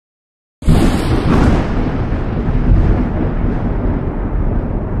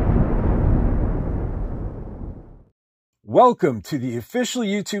Welcome to the official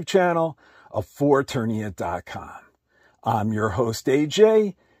YouTube channel of Eternia.com. I'm your host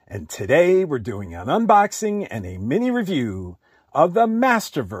AJ, and today we're doing an unboxing and a mini review of the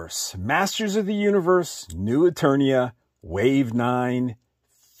Masterverse, Masters of the Universe, New Eternia, Wave 9,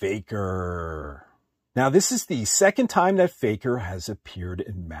 Faker. Now, this is the second time that Faker has appeared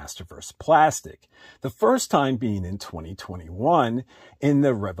in Masterverse Plastic, the first time being in 2021 in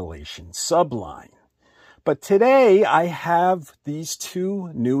the Revelation subline. But today I have these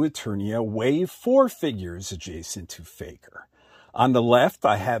two New Eternia Wave 4 figures adjacent to Faker. On the left,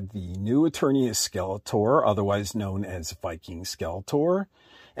 I have the New Eternia Skeletor, otherwise known as Viking Skeletor.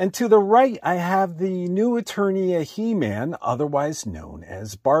 And to the right, I have the New Eternia He-Man, otherwise known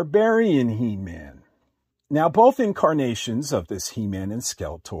as Barbarian He-Man. Now, both incarnations of this He-Man and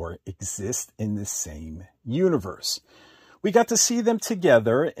Skeletor exist in the same universe. We got to see them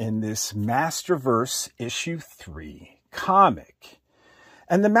together in this Masterverse issue 3 comic.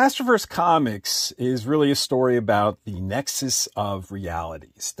 And the Masterverse comics is really a story about the nexus of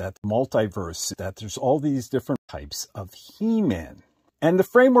realities, that multiverse, that there's all these different types of He-Man. And the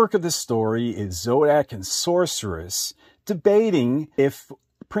framework of the story is Zodak and Sorceress debating if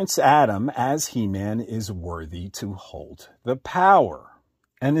Prince Adam as He-Man is worthy to hold the power.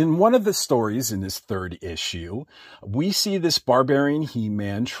 And in one of the stories in this third issue, we see this Barbarian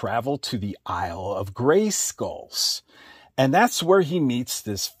He-Man travel to the Isle of Grey Skulls. And that's where he meets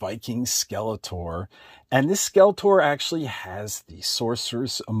this Viking Skeletor. And this Skeletor actually has the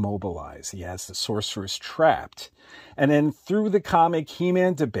Sorceress immobilized. He has the Sorceress trapped. And then through the comic,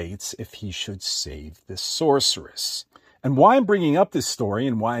 He-Man debates if he should save the Sorceress. And why I'm bringing up this story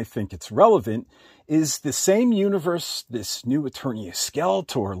and why I think it's relevant is the same universe this New Eternia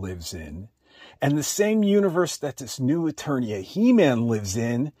Skeletor lives in, and the same universe that this New Eternia He-Man lives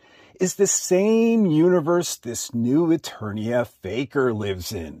in, is the same universe this New Eternia Faker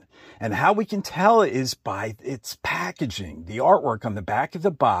lives in. And how we can tell it is by its packaging. The artwork on the back of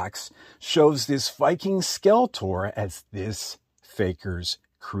the box shows this Viking Skeletor as this Faker's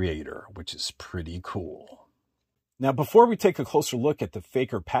creator, which is pretty cool. Now, before we take a closer look at the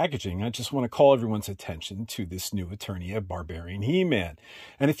Faker packaging, I just want to call everyone's attention to this New Eternia Barbarian He-Man.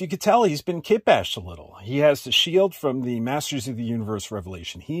 And if you could tell, he's been kitbashed a little. He has the shield from the Masters of the Universe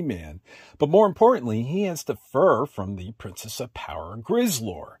Revelation He-Man, but more importantly, he has the fur from the Princess of Power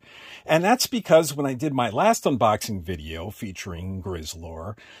Grizzlor. And that's because when I did my last unboxing video featuring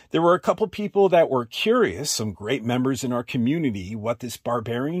Grizzlor, there were a couple people that were curious, some great members in our community, what this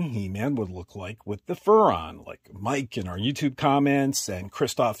Barbarian He-Man would look like with the fur on, like Mike in our YouTube comments and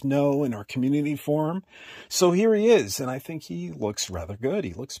Christoph No in our community forum. So here he is, and I think he looks rather good.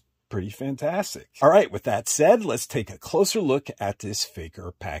 He looks pretty fantastic. All right, with that said, let's take a closer look at this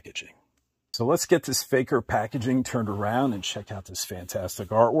Faker packaging. So let's get this Faker packaging turned around and check out this fantastic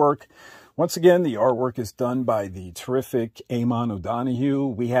artwork. Once again, the artwork is done by the terrific Eamon O'Donoghue.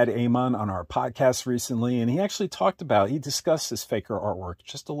 We had Eamon on our podcast recently, and he actually he discussed this Faker artwork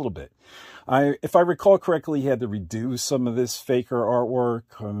just a little bit. If I recall correctly, he had to redo some of this Faker artwork.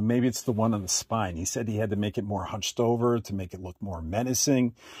 Maybe it's the one on the spine. He said he had to make it more hunched over to make it look more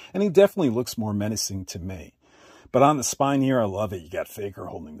menacing, and he definitely looks more menacing to me. But on the spine here, I love it. You got Faker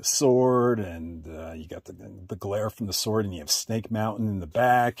holding the sword, and you got the glare from the sword, and you have Snake Mountain in the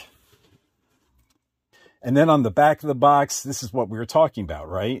back. And then on the back of the box, this is what we were talking about,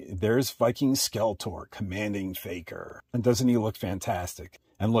 right? There's Viking Skeletor commanding Faker. And doesn't he look fantastic?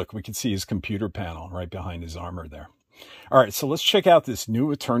 And look, we can see his computer panel right behind his armor there. All right, so let's check out this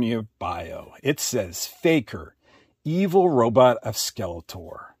New Eternia bio. It says, Faker, evil robot of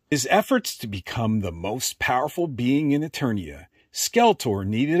Skeletor. His efforts to become the most powerful being in Eternia, Skeletor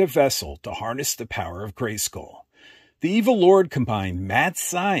needed a vessel to harness the power of Grayskull. The evil lord combined mad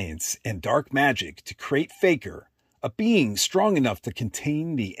science and dark magic to create Faker, a being strong enough to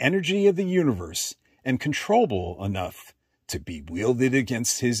contain the energy of the universe and controllable enough to be wielded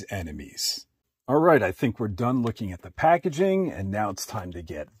against his enemies. All right, I think we're done looking at the packaging, and now it's time to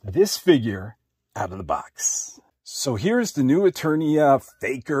get this figure out of the box. So here's the New Eternia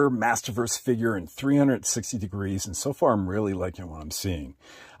Faker Masterverse figure in 360 degrees, and so far I'm really liking what I'm seeing.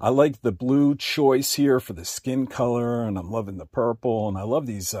 I like the blue choice here for the skin color, and I'm loving the purple, and I love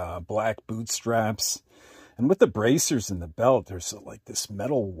these black boot straps. And with the bracers and the belt, there's like this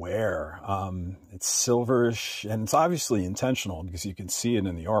metal wear. It's silverish, and it's obviously intentional because you can see it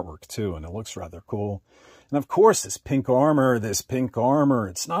in the artwork too, and it looks rather cool. And of course, this pink armor,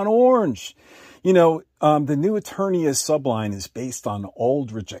 it's not orange. You know, the New Eternia subline is based on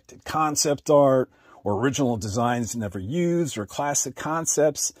old rejected concept art or original designs never used or classic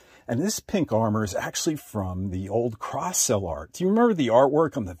concepts. And this pink armor is actually from the old cross-sell art. Do you remember the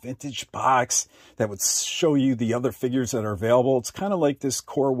artwork on the vintage box that would show you the other figures that are available? It's kind of like this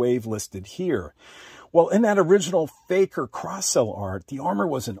core wave listed here. Well, in that original Faker cross-sell art, the armor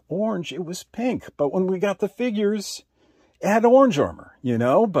wasn't orange, it was pink. But when we got the figures, it had orange armor, you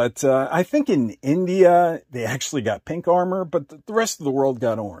know? But I think in India, they actually got pink armor, but the rest of the world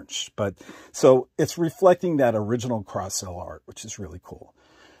got orange. But so it's reflecting that original cross-sell art, which is really cool.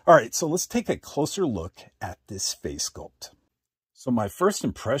 All right, so let's take a closer look at this face sculpt. So my first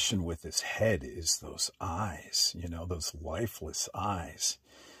impression with this head is those eyes, you know, those lifeless eyes.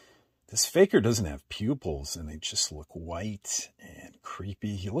 This Faker doesn't have pupils, and they just look white and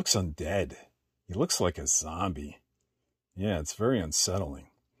creepy. He looks undead. He looks like a zombie. Yeah, it's very unsettling.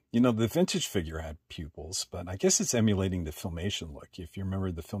 You know, the vintage figure had pupils, but I guess it's emulating the Filmation look. If you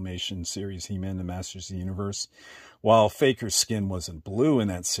remember the Filmation series, He-Man, the Masters of the Universe, while Faker's skin wasn't blue in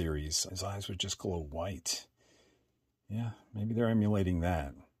that series, his eyes would just glow white. Yeah, maybe they're emulating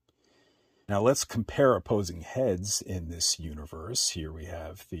that. Now let's compare opposing heads in this universe. Here we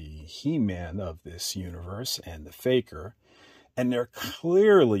have the He-Man of this universe and the Faker, and they're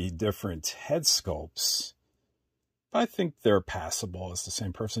clearly different head sculpts. I think they're passable as the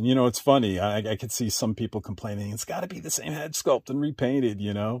same person. You know, it's funny. I could see some people complaining, it's got to be the same head sculpt and repainted,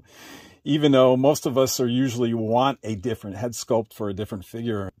 you know, even though most of us are usually want a different head sculpt for a different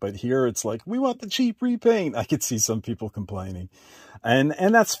figure. But here it's like, we want the cheap repaint. I could see some people complaining, and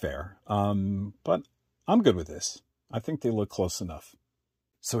that's fair. But I'm good with this. I think they look close enough.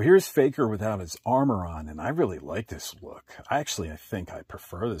 So here's Faker without his armor on, and I really like this look. I think I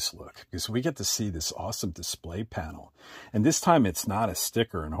prefer this look because we get to see this awesome display panel. And this time it's not a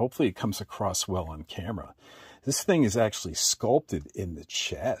sticker, and hopefully it comes across well on camera. This thing is actually sculpted in the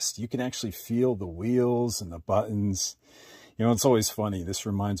chest. You can actually feel the wheels and the buttons. You know, it's always funny. This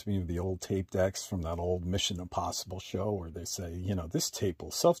reminds me of the old tape decks from that old Mission Impossible show where they say, you know, this tape will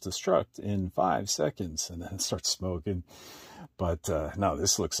self-destruct in 5 seconds, and then it starts smoking. But no,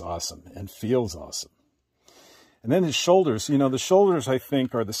 this looks awesome and feels awesome. And then his shoulders, you know, the shoulders I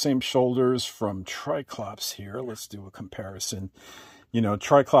think are the same shoulders from Triclops here. Let's do a comparison. You know,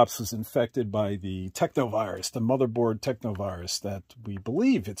 Triclops was infected by the technovirus, the motherboard technovirus that we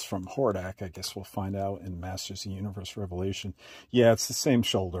believe it's from Hordak. I guess we'll find out in Masters of the Universe Revelation. Yeah, it's the same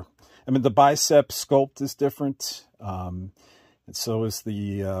shoulder. I mean, the bicep sculpt is different. And so is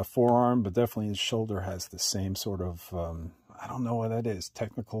the forearm, but definitely his shoulder has the same sort of, I don't know what that is,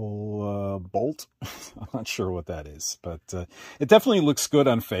 technical bolt. I'm not sure what that is, but it definitely looks good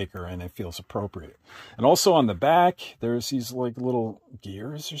on Faker and it feels appropriate. And also on the back, there's these like little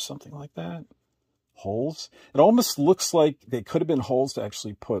gears or something like that. Holes. It almost looks like they could have been holes to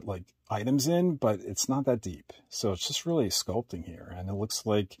actually put like items in, but it's not that deep. So it's just really sculpting here. And it looks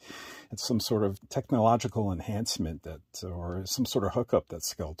like it's some sort of technological enhancement that, or some sort of hookup that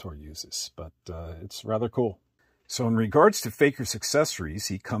Skeletor uses, but it's rather cool. So in regards to Faker's accessories,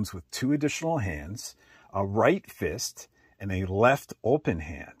 he comes with 2 additional hands, a right fist, and a left open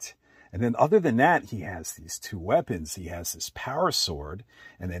hand. And then other than that, he has these 2 weapons. He has this power sword,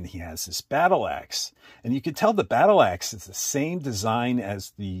 and then he has this battle axe. And you can tell the battle axe is the same design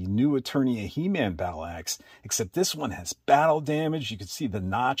as the new Eternia He-Man battle axe, except this one has battle damage. You can see the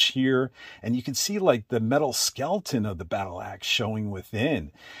notch here, and you can see like the metal skeleton of the battle axe showing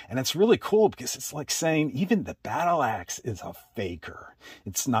within. And it's really cool because it's like saying even the battle axe is a faker.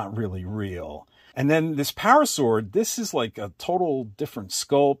 It's not really real. And then this power sword, this is like a total different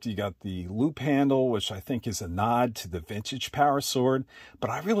sculpt. You got the loop handle, which I think is a nod to the vintage power sword. But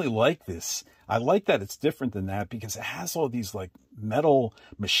I really like this. I like that it's different than that because it has all these like metal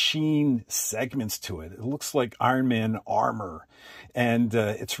machine segments to it. It looks like Iron Man armor. And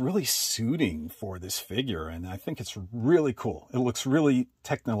it's really suiting for this figure. And I think it's really cool. It looks really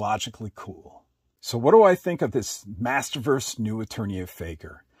technologically cool. So what do I think of this Masterverse New Eternia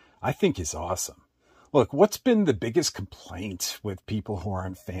Faker? I think is awesome. Look, what's been the biggest complaint with people who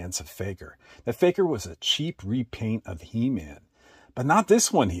aren't fans of Faker? That Faker was a cheap repaint of He-Man. But not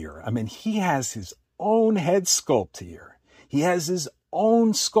this one here. I mean, he has his own head sculpt here. He has his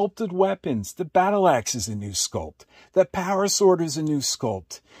own sculpted weapons. The battle axe is a new sculpt. The power sword is a new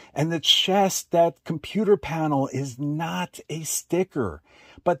sculpt. And the chest, that computer panel, is not a sticker.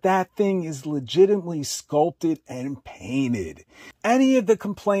 But that thing is legitimately sculpted and painted. Any of the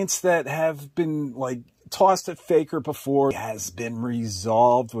complaints that have been like tossed at Faker before has been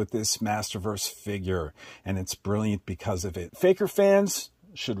resolved with this Masterverse figure. And it's brilliant because of it. Faker fans,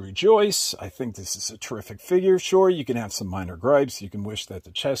 should rejoice. I think this is a terrific figure. Sure, you can have some minor gripes. You can wish that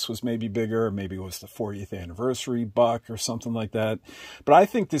the chest was maybe bigger, or maybe it was the 40th anniversary buck or something like that. But I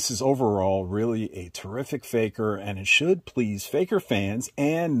think this is overall really a terrific Faker, and it should please Faker fans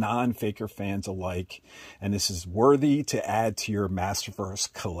and non-Faker fans alike. And this is worthy to add to your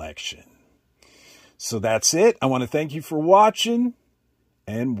Masterverse collection. So that's it. I want to thank you for watching,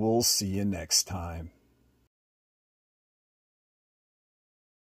 and we'll see you next time.